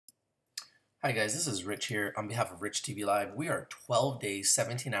Hi guys, this is Rich here on behalf of Rich TV Live. We are 12 days,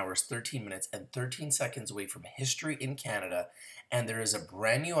 17 hours, 13 minutes, and 13 seconds away from history in Canada, and there is a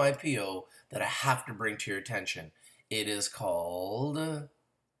brand new IPO that I have to bring to your attention. It is called,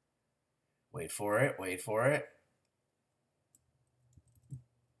 wait for it,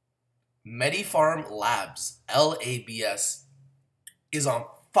 Medipharm Labs, LABS, is on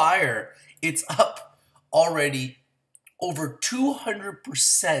fire. It's up already over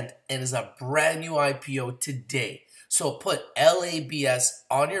 200% and is a brand new IPO today. So put LABS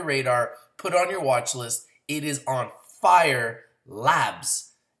on your radar, put on your watch list. It is on fire.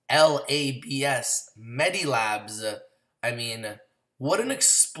 Labs, LABS, Medilabs. I mean, what an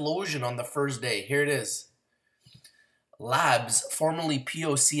explosion on the first day. Here it is. Labs, formerly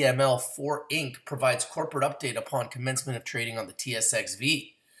POCML4 Inc., provides corporate update upon commencement of trading on the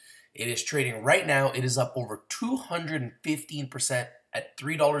TSXV. It is trading right now. It is up over 215% at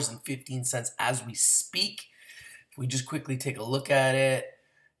 $3.15 as we speak. If we just quickly take a look at it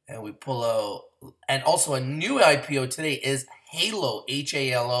and we pull out, and also a new IPO today is Halo,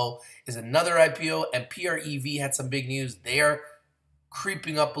 Halo is another IPO, and PREV had some big news. They are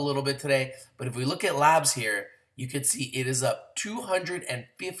creeping up a little bit today. But if we look at Labs here, you can see it is up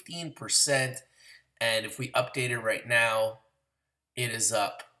 215%. And if we update it right now, it is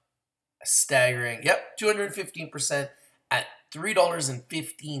up staggering, 215% at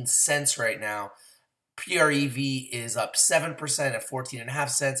 $3.15 right now. PREV is up 7% at 14.5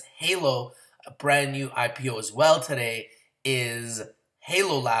 cents. Halo, a brand new IPO as well today, is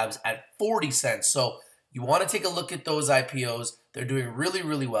Halo Labs at 40 cents. So you want to take a look at those IPOs. They're doing really,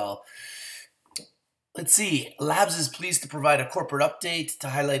 really well. Let's see. Labs is pleased to provide a corporate update to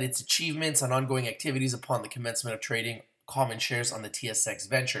highlight its achievements and ongoing activities upon the commencement of trading common shares on the TSX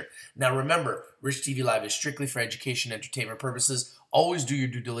venture. Now remember, Rich TV Live is strictly for education and entertainment purposes. Always do your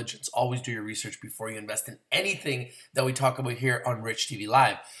due diligence. Always do your research before you invest in anything that we talk about here on Rich TV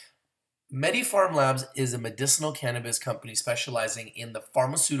Live. Medipharm Labs is a medicinal cannabis company specializing in the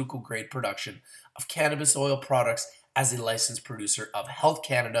pharmaceutical grade production of cannabis oil products as a licensed producer of Health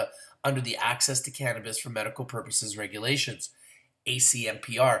Canada under the Access to Cannabis for Medical Purposes regulations,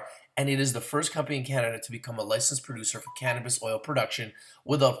 ACMPR, and it is the first company in Canada to become a licensed producer for cannabis oil production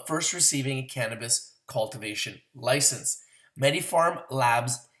without first receiving a cannabis cultivation license. Medipharm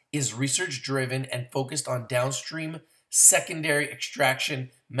Labs is research-driven and focused on downstream secondary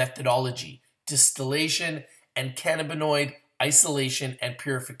extraction methodology, distillation, and cannabinoid isolation and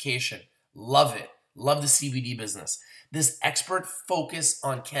purification. Love it. Love the CBD business. This expert focus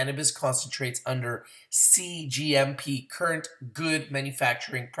on cannabis concentrates under CGMP, current good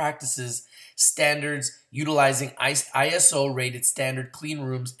manufacturing practices, standards utilizing ISO rated standard clean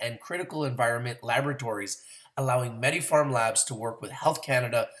rooms and critical environment laboratories, allowing Medipharm Labs to work with Health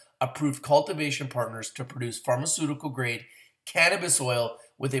Canada approved cultivation partners to produce pharmaceutical grade cannabis oil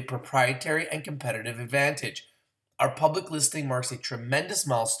with a proprietary and competitive advantage. Our public listing marks a tremendous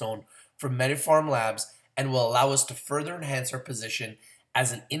milestone for Medipharm Labs and will allow us to further enhance our position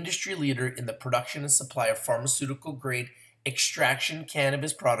as an industry leader in the production and supply of pharmaceutical grade extraction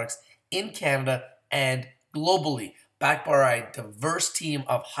cannabis products in Canada and globally, backed by a diverse team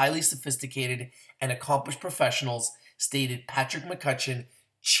of highly sophisticated and accomplished professionals, stated Patrick McCutcheon,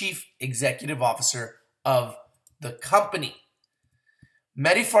 Chief Executive Officer of the company.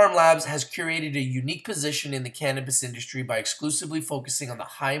 Medipharm Labs has curated a unique position in the cannabis industry by exclusively focusing on the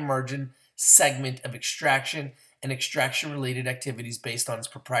high-margin segment of extraction and extraction-related activities based on its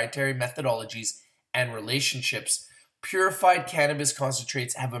proprietary methodologies and relationships. Purified cannabis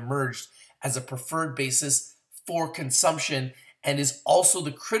concentrates have emerged as a preferred basis for consumption and is also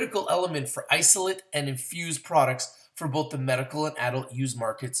the critical element for isolate and infused products for both the medical and adult use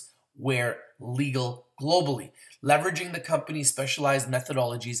markets where legal globally. Leveraging the company's specialized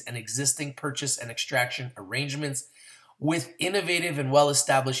methodologies and existing purchase and extraction arrangements with innovative and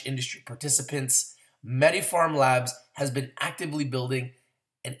well-established industry participants, Medipharm Labs has been actively building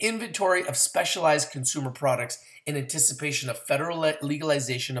an inventory of specialized consumer products in anticipation of federal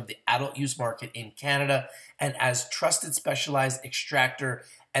legalization of the adult use market in Canada, and as trusted specialized extractor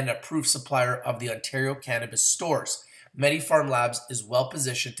and approved supplier of the Ontario cannabis stores. Medipharm Labs is well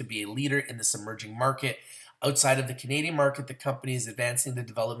positioned to be a leader in this emerging market. Outside of the Canadian market, the company is advancing the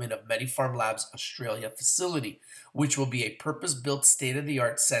development of Medipharm Labs Australia facility, which will be a purpose-built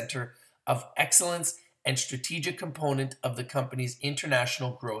state-of-the-art center of excellence and strategic component of the company's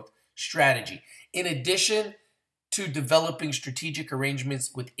international growth strategy. In addition to developing strategic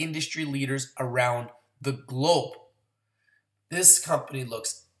arrangements with industry leaders around the globe, this company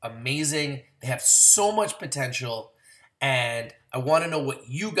looks amazing. They have so much potential, and I want to know what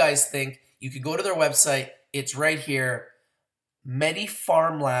you guys think. you can go to their website. It's right here,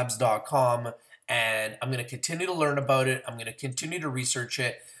 medipharmlabs.com, and I'm going to continue to learn about it. I'm going to continue to research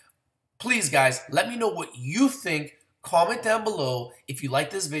it. Please, guys, let me know what you think. Comment down below. If you like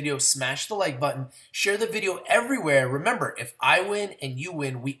this video, smash the like button. Share the video everywhere. Remember, if I win and you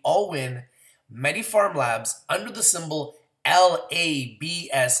win, we all win. Medipharm Labs, under the symbol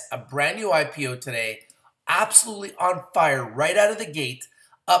LABS, a brand new IPO today. Absolutely on fire right out of the gate.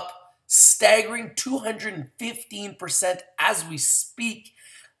 Up staggering 215% as we speak.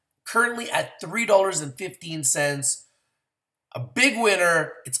 Currently at $3.15. A big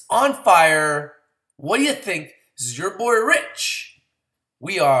winner. It's on fire. What do you think? This is your boy Rich.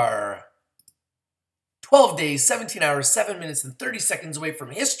 We are 12 days, 17 hours, 7 minutes, and 30 seconds away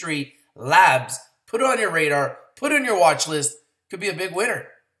from history. Labs, put it on your radar, put it on your watch list. Could be a big winner.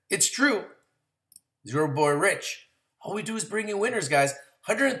 It's true. It's your boy Rich. All we do is bring in winners, guys.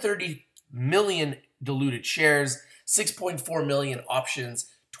 130 million diluted shares, 6.4 million options,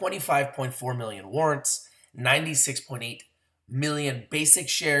 25.4 million warrants, 96.8 million basic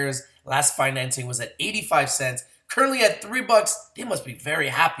shares. Last financing was at 85 cents. Currently at $3. They must be very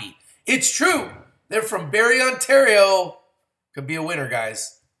happy. It's true. They're from Barrie, Ontario. Could be a winner,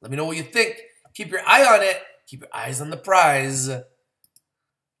 guys. Let me know what you think. Keep your eye on it. Keep your eyes on the prize.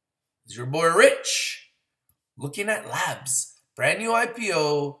 It's your boy Rich. Looking at Labs. Brand new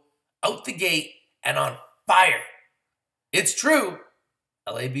IPO. Out the gate and on fire. It's true.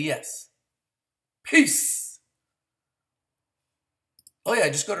 LABS. Peace. Oh yeah,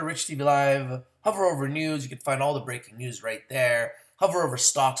 just go to richtvlive, hover over news. You can find all the breaking news right there. Hover over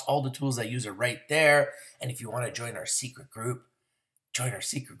stocks. All the tools I use are right there. And if you want to join our secret group, join our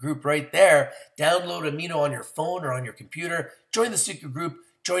secret group right there. Download Amino on your phone or on your computer. Join the secret group.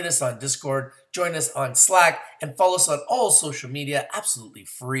 Join us on Discord. Join us on Slack. And follow us on all social media. Absolutely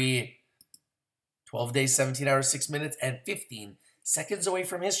free. 12 days, 17 hours, 6 minutes, and 15 seconds away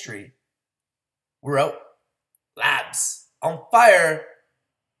from history. We're out. Labs on fire.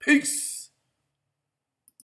 Peace.